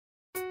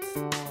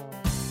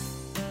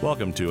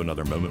Welcome to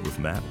another Moment with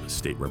Matt.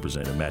 State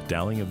Representative Matt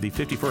Dowling of the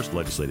 51st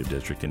Legislative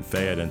District in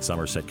Fayette and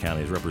Somerset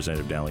Counties.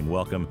 Representative Dowling,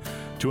 welcome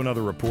to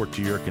another report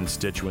to your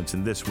constituents.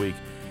 And this week,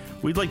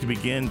 we'd like to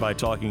begin by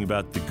talking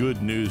about the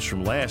good news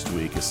from last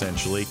week,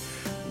 essentially.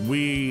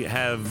 We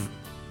have,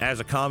 as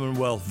a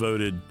Commonwealth,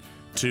 voted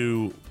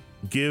to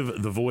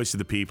give the voice of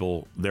the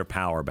people their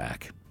power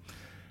back.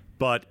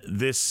 But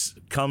this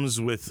comes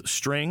with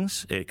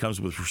strings. It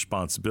comes with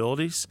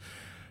responsibilities.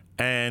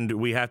 And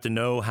we have to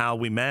know how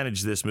we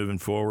manage this moving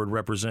forward.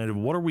 Representative,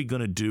 what are we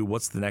going to do?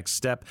 What's the next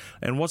step?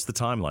 And what's the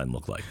timeline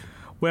look like?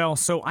 Well,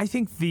 so I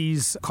think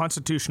these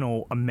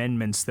constitutional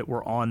amendments that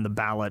were on the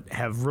ballot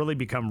have really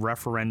become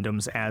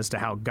referendums as to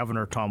how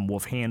Governor Tom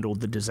Wolf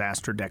handled the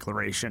disaster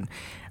declaration.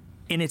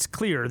 And it's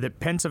clear that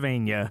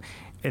Pennsylvania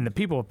and the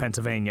people of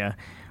Pennsylvania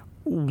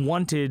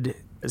wanted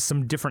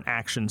some different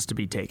actions to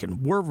be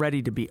taken. We're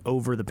ready to be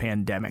over the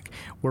pandemic.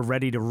 We're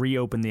ready to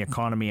reopen the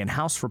economy, and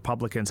House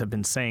Republicans have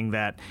been saying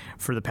that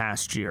for the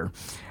past year.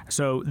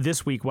 So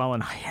this week, while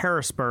in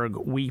Harrisburg,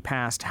 we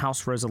passed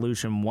House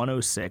Resolution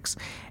 106,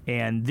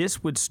 and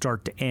this would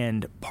start to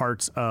end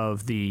parts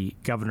of the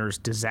governor's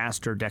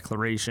disaster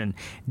declaration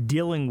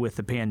dealing with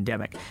the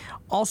pandemic.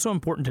 Also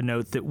important to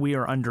note that we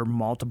are under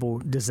multiple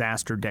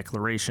disaster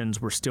declarations.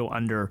 We're still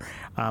under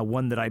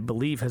one that I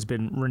believe has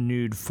been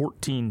renewed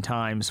 14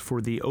 times for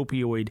the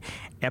opioid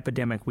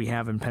epidemic we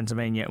have in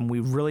Pennsylvania, and we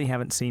really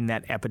haven't seen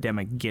that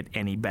epidemic get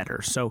any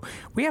better. So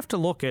we have to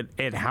look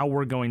at how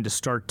we're going to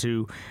start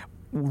to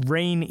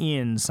rein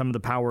in some of the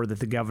power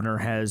that the governor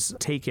has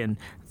taken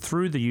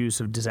through the use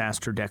of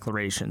disaster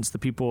declarations. The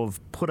people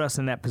have put us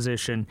in that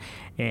position,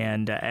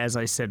 and as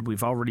I said,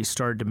 we've already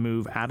started to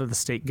move out of the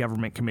State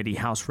Government Committee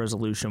House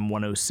Resolution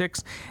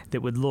 106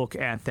 that would look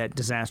at that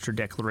disaster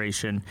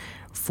declaration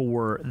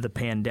for the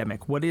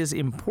pandemic. What is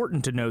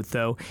important to note,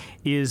 though,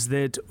 is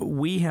that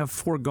we have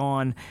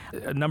foregone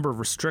a number of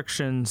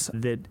restrictions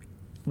that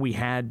we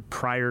had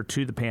prior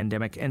to the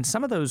pandemic, and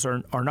some of those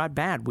are not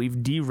bad. We've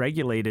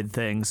deregulated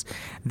things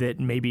that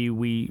maybe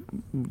we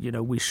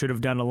should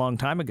have done a long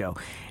time ago,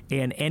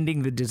 and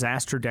ending the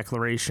disaster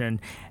declaration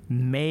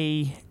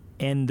may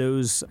end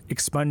those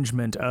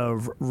expungement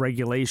of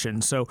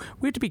regulation. So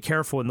we have to be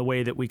careful in the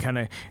way that we kind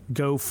of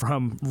go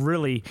from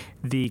really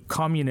the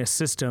communist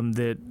system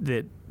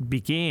that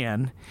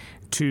began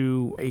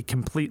to a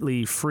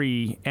completely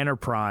free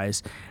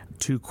enterprise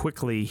too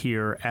quickly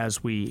here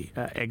as we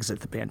exit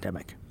the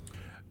pandemic.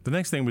 The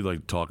next thing we'd like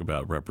to talk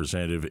about,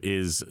 Representative,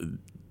 is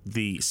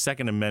the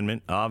Second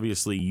Amendment.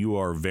 Obviously, you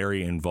are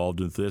very involved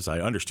with this. I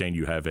understand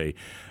you have a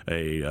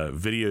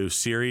video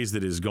series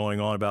that is going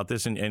on about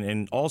this,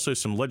 and also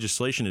some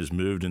legislation is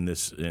moved in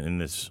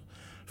this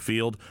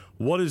field.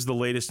 What is the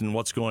latest and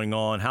what's going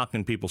on? How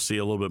can people see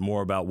a little bit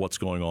more about what's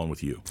going on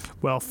with you?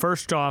 Well,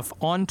 first off,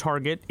 On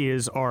Target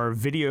is our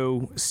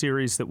video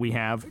series that we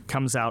have. It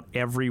comes out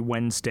every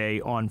Wednesday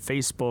on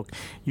Facebook.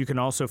 You can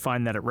also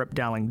find that at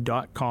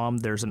repdowling.com.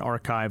 There's an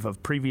archive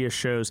of previous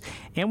shows,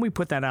 and we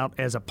put that out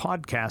as a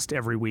podcast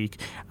every week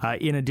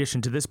in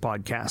addition to this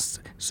podcast.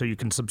 So you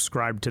can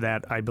subscribe to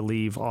that, I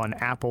believe, on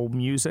Apple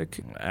Music.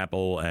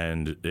 Apple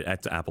and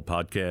at Apple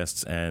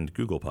Podcasts and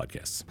Google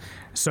Podcasts.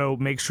 So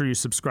make sure you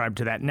subscribe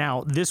to that. Now,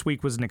 this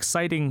week was an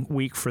exciting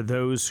week for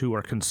those who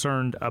are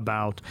concerned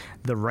about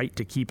the right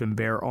to keep and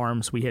bear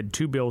arms. We had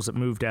two bills that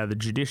moved out of the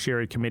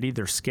Judiciary Committee.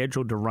 They're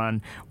scheduled to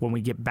run when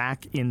we get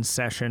back in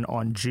session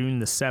on June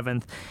the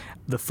 7th.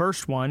 The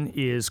first one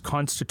is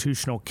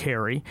constitutional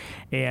carry,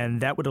 and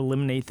that would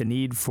eliminate the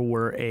need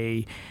for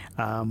a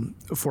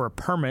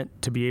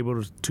permit to be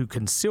able to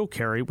conceal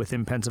carry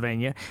within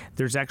Pennsylvania.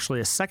 There's actually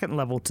a second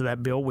level to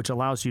that bill, which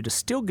allows you to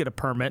still get a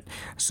permit,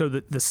 so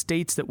that the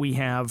states that we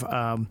have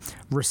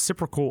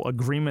reciprocal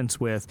agreements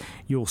with,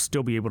 you'll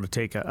still be able to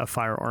take a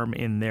firearm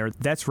in there.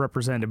 That's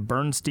Representative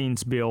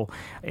Bernstein's bill,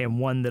 and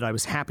one that I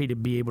was happy to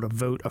be able to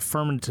vote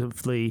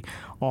affirmatively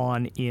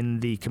on in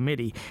the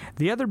committee.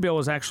 The other bill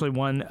is actually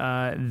one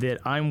that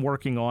I'm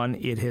working on.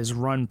 It has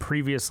run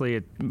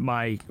previously.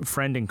 My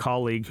friend and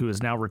colleague, who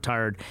is now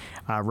retired,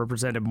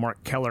 Representative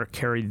Mark Keller,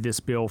 carried this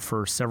bill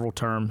for several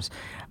terms,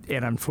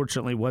 and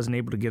unfortunately wasn't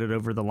able to get it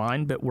over the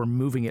line, but we're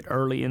moving it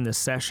early in this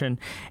session.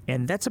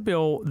 And that's a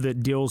bill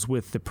that deals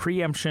with the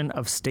preemption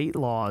of state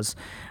laws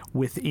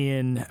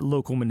within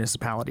local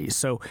municipalities.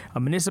 So a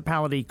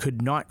municipality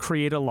could not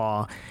create a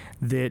law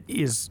that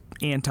is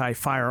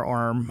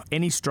anti-firearm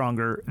any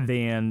stronger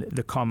than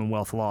the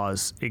Commonwealth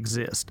laws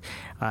exist.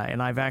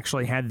 And I've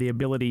actually had the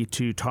ability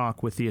to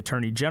talk with the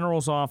Attorney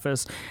General's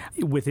office.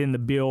 Within the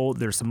bill,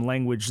 there's some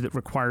language that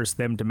requires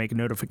them to make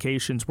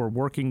notifications. We're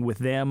working with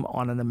them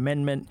on an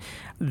amendment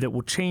that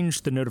will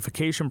change the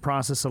notification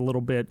process a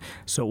little bit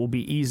so it will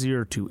be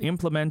easier to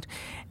implement.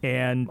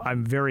 And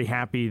I'm very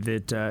happy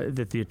that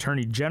the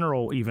Attorney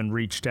General even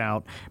reached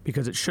out,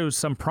 because it shows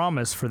some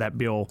promise for that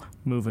bill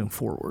moving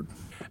forward.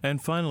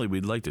 And finally,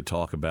 we'd like to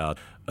talk about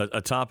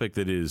a topic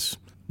that is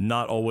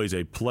not always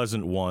a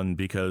pleasant one,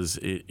 because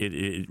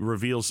it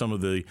reveals some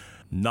of the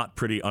not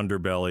pretty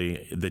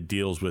underbelly that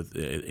deals with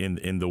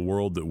in the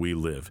world that we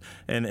live.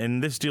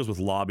 And this deals with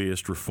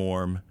lobbyist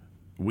reform.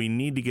 we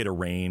need to get a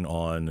rein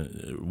on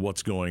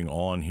what's going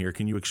on here.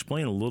 Can you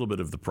explain a little bit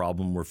of the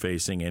problem we're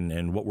facing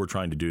and what we're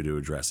trying to do to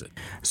address it?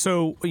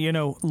 So,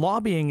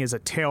 lobbying is a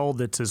tale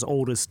that's as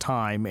old as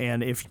time.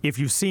 And if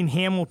you've seen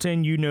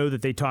Hamilton, you know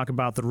that they talk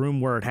about the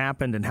room where it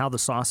happened and how the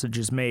sausage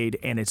is made.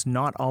 And it's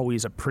not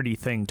always a pretty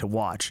thing to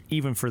watch,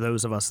 even for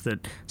those of us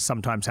that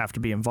sometimes have to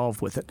be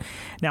involved with it.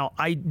 Now,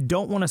 I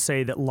don't want to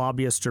say that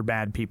lobbyists are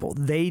bad people.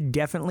 They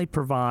definitely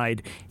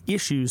provide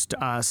issues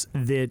to us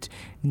that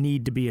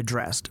need to be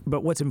addressed.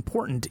 But what's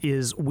important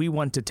is we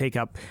want to take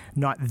up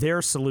not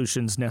their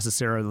solutions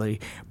necessarily,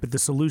 but the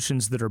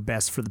solutions that are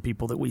best for the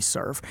people that we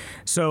serve.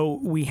 So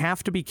we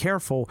have to be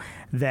careful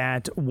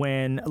that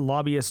when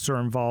lobbyists are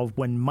involved,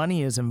 when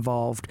money is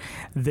involved,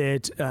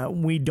 that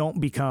we don't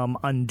become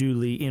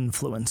unduly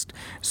influenced.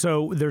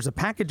 So there's a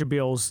package of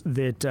bills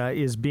that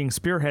is being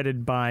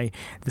spearheaded by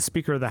the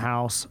Speaker of the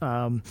House,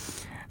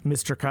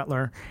 Mr.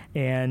 Cutler,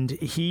 and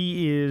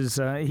he's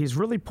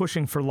really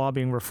pushing for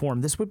lobbying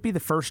reform. This would be the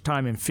first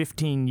time in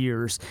 15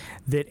 years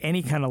that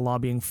any kind of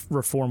lobbying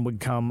reform would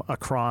come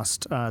across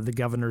the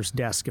governor's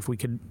desk if we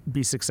could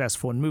be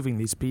successful in moving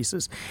these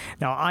pieces.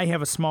 Now, I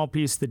have a small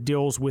piece that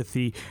deals with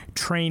the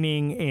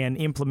training and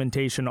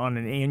implementation on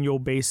an annual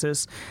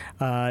basis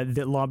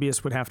that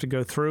lobbyists would have to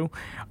go through,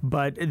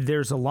 but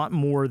there's a lot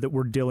more that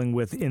we're dealing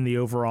with in the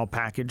overall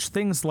package.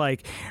 Things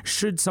like,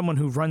 should someone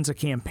who runs a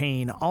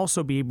campaign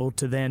also be able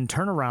to then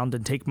turn around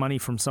and take money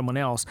from someone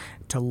else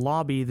to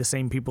lobby the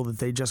same people that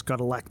they just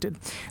got elected?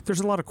 There's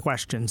a lot of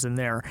questions in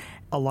there.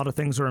 A lot of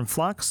things are in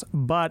flux,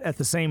 but at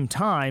the same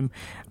time,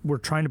 we're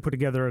trying to put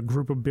together a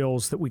group of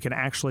bills that we can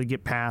actually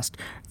get passed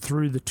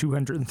through the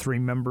 203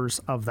 members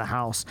of the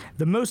House.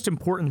 The most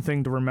important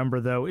thing to remember,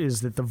 though,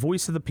 is that the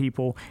voice of the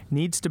people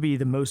needs to be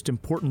the most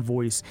important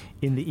voice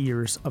in the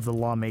ears of the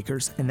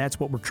lawmakers, and that's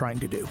what we're trying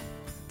to do.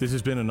 This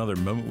has been another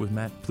Moment with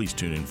Matt. Please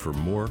tune in for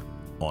more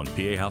on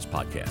PA House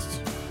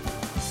Podcasts.